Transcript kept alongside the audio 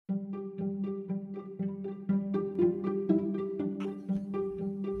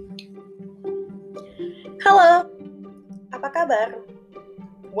kabar?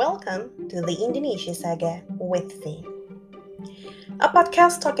 Welcome to the Indonesia Saga with V, a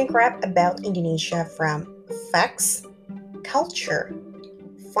podcast talking crap about Indonesia from facts, culture,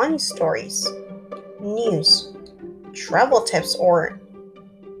 funny stories, news, travel tips, or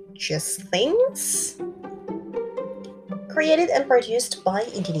just things. Created and produced by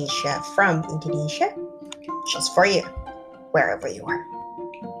Indonesia from Indonesia, just for you, wherever you are.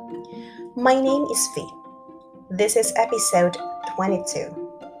 My name is V. This is episode 22.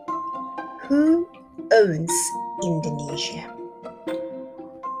 Who owns Indonesia?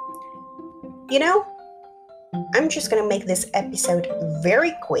 You know, I'm just gonna make this episode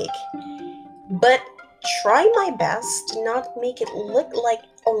very quick, but try my best to not make it look like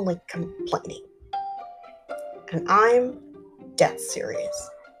only complaining. And I'm dead serious.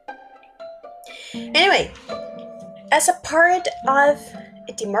 Anyway, as a part of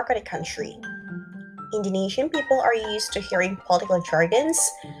a democratic country, Indonesian people are used to hearing political jargons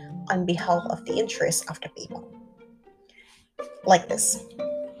on behalf of the interests of the people. Like this.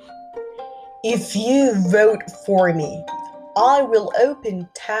 If you vote for me, I will open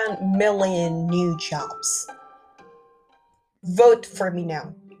 10 million new jobs. Vote for me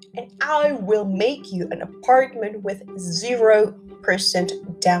now, and I will make you an apartment with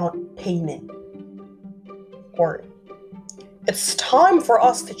 0% down payment. Or, it's time for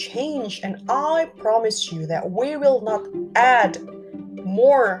us to change, and I promise you that we will not add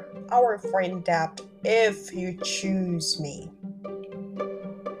more our foreign debt if you choose me.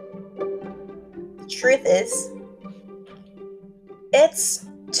 The truth is, it's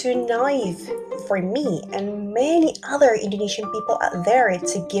too naive for me and many other Indonesian people out there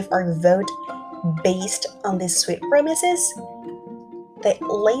to give our vote based on these sweet promises that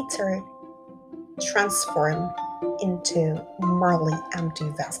later transform into merely empty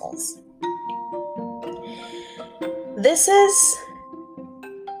vessels. This is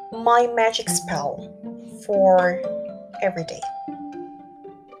my magic spell for every day.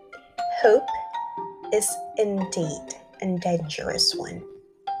 Hope is indeed a dangerous one.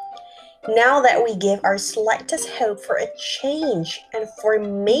 Now that we give our slightest hope for a change and for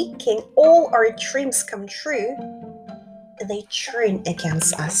making all our dreams come true, they turn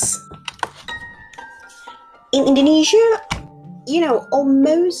against us. In Indonesia,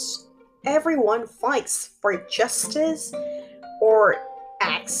 almost everyone fights for justice or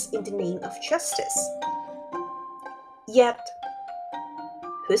acts in the name of justice. Yet,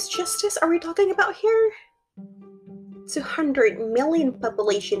 whose justice are we talking about here? 200 million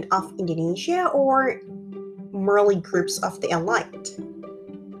population of Indonesia, or merely groups of the elite,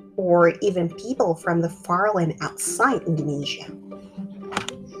 or even people from the far land outside Indonesia?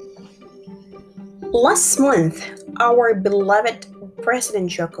 Last month, our beloved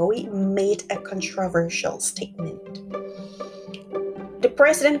President Jokowi made a controversial statement. The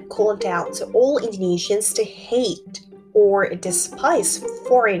president called out to all Indonesians to hate or despise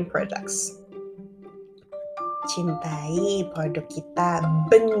foreign products. Cintai produk kita,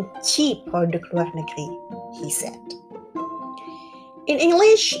 benci produk luar negeri, he said. In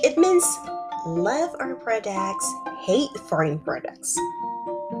English, it means love our products, hate foreign products.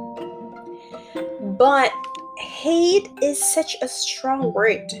 But hate is such a strong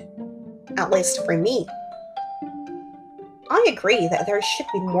word, at least for me. I agree that there should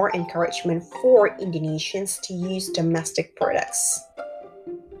be more encouragement for Indonesians to use domestic products.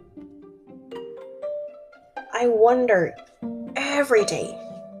 I wonder every day,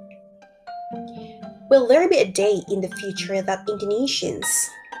 will there be a day in the future that Indonesians,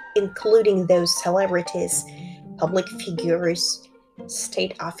 including those celebrities, public figures,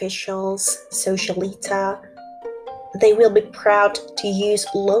 state officials, socialita, they will be proud to use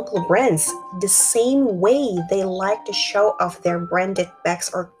local brands the same way they like to show off their branded bags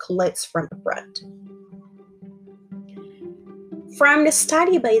or clothes from abroad? From the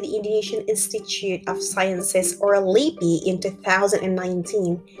study by the Indonesian Institute of Sciences, or LIPI, in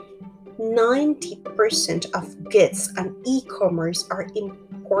 2019, 90% of goods on e-commerce are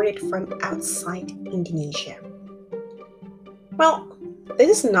imported from outside Indonesia. Well,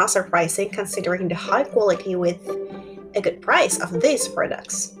 this is not surprising considering the high quality with a good price of these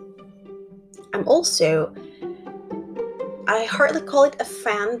products. I hardly call it a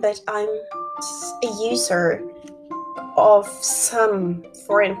fan, but I'm a user of some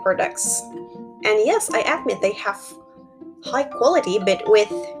foreign products. And yes, I admit they have high quality, but with,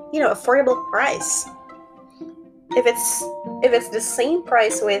 affordable price. If it's the same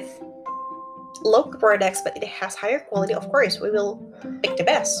price with local products, but it has higher quality, of course, we will pick the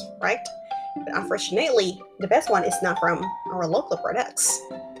best, right? But unfortunately, the best one is not from our local products.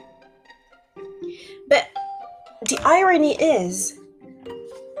 But The irony is,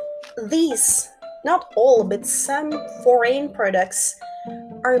 these, not all, but some foreign products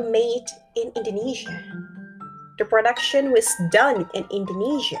are made in Indonesia. The production was done in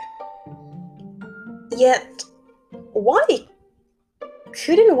Indonesia. Yet, why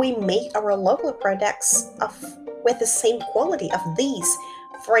couldn't we make our local products with the same quality of these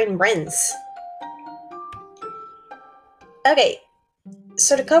foreign brands? Okay,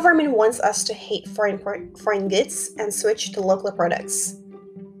 so the government wants us to hate foreign goods and switch to local products.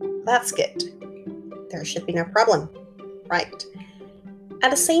 That's good. There should be no problem, right? At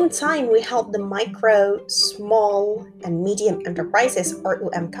the same time, we help the micro, small, and medium enterprises, or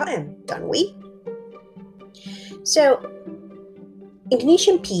UMKM, don't we? So,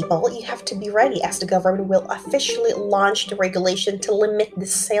 Indonesian people, you have to be ready, as the government will officially launch the regulation to limit the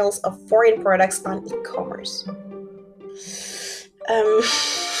sales of foreign products on e-commerce.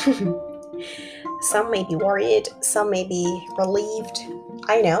 Some may be worried, some may be relieved.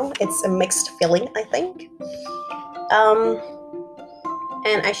 I know, it's a mixed feeling, I think.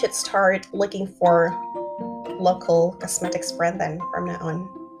 And I should start looking for local cosmetics brand then from now on.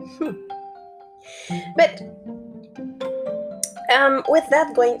 But with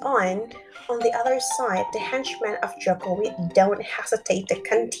that going on the other side, the henchmen of Jokowi don't hesitate to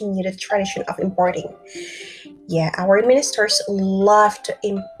continue the tradition of importing. Yeah, our ministers love to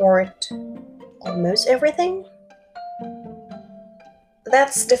import almost everything.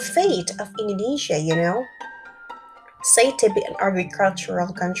 That's the fate of Indonesia, you know. Say to be an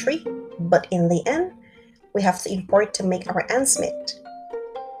agricultural country, but in the end, we have to import to make our ends meet.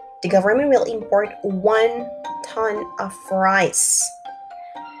 The government will import 1 ton of rice,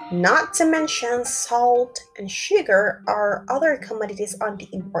 not to mention salt and sugar or other commodities on the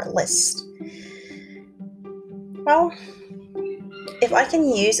import list. Well, if I can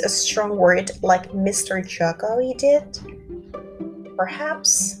use a strong word like Mr. Jokowi did,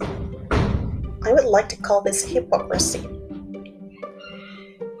 perhaps I would like to call this hypocrisy.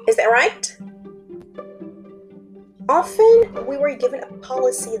 Is that right? Often, we were given a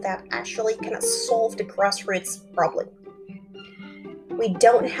policy that actually cannot solve the grassroots problem. We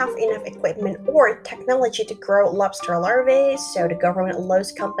don't have enough equipment or technology to grow lobster larvae, so the government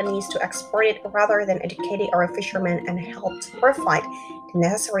allows companies to export it rather than educating our fishermen and help to provide the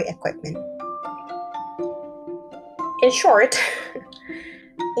necessary equipment. In short,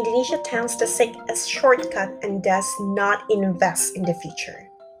 Indonesia tends to seek a shortcut and does not invest in the future.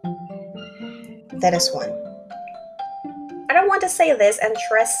 That is one. I don't want to say this, and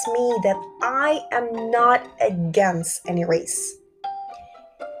trust me that I am not against any race.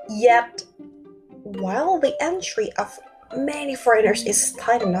 Yet, while the entry of many foreigners is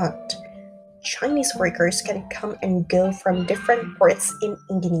tied knot, Chinese workers can come and go from different ports in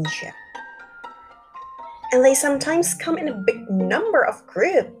Indonesia. And they sometimes come in a big number of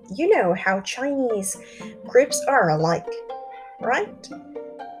groups. You know how Chinese groups are alike, right?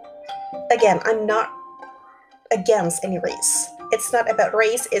 Again, I'm not against any race. It's not about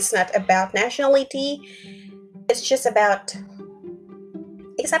race, it's not about nationality, it's just about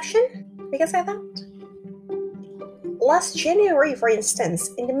exception, we can say that. Last January, for instance,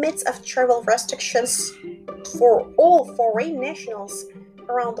 in the midst of travel restrictions for all foreign nationals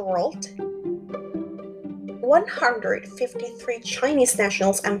around the world, 153 Chinese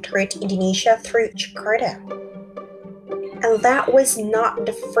nationals entered Indonesia through Jakarta. And that was not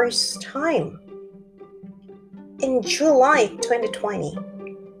the first time. In July 2020,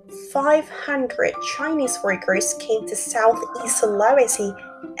 500 Chinese workers came to Southeast Sulawesi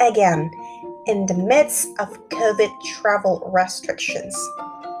again in the midst of COVID travel restrictions.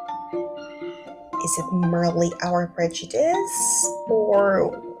 Is it merely our prejudice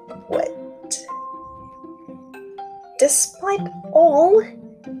or what? Despite all,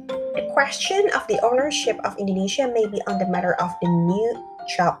 the question of the ownership of Indonesia may be on the matter of the new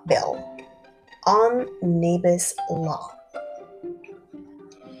job bill, Omnibus Law.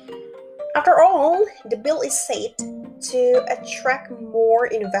 After all, the bill is said to attract more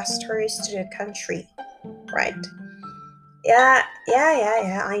investors to the country, right? Yeah,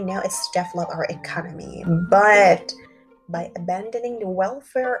 I know it's to develop our economy, but by abandoning the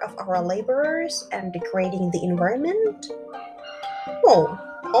welfare of our laborers and degrading the environment? Oh,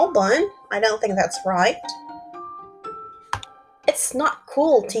 hold on, I don't think that's right. It's not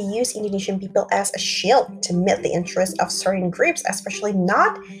cool to use Indonesian people as a shield to meet the interests of certain groups, especially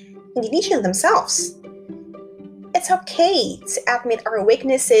not Indonesians themselves. It's okay to admit our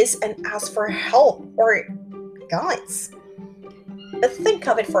weaknesses and ask for help or guides. But think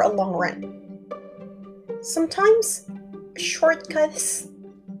of it for a long run. Sometimes a shortcut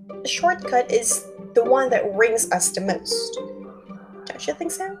is the one that rings us the most. Don't you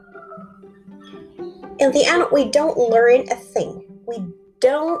think so? In the end, we don't learn a thing. We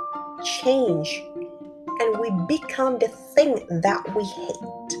don't change. And we become the thing that we hate.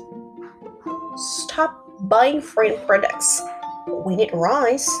 Stop buying foreign products. We need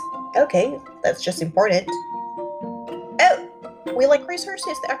rice. Okay, that's just important. Oh, we like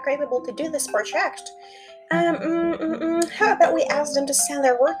resources that are capable to do this project. How about we ask them to send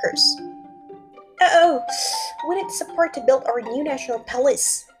their workers? Oh, we need support to build our new national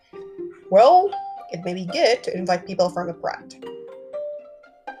palace. Well, it may be good to invite people from abroad.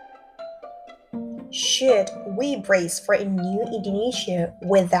 Should we brace for a new Indonesia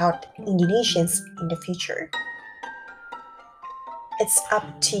without Indonesians in the future? It's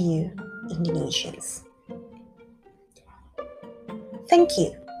up to you, Indonesians. Thank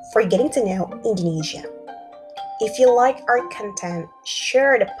you for getting to know Indonesia. If you like our content,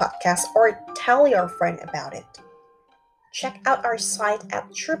 share the podcast or tell your friend about it. Check out our site at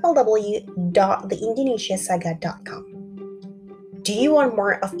www.theindonesiasaga.com. Do you want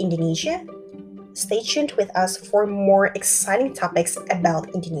more of Indonesia? Stay tuned with us for more exciting topics about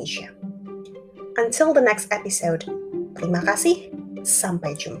Indonesia. Until the next episode, terima kasih,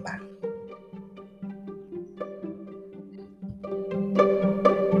 sampai jumpa.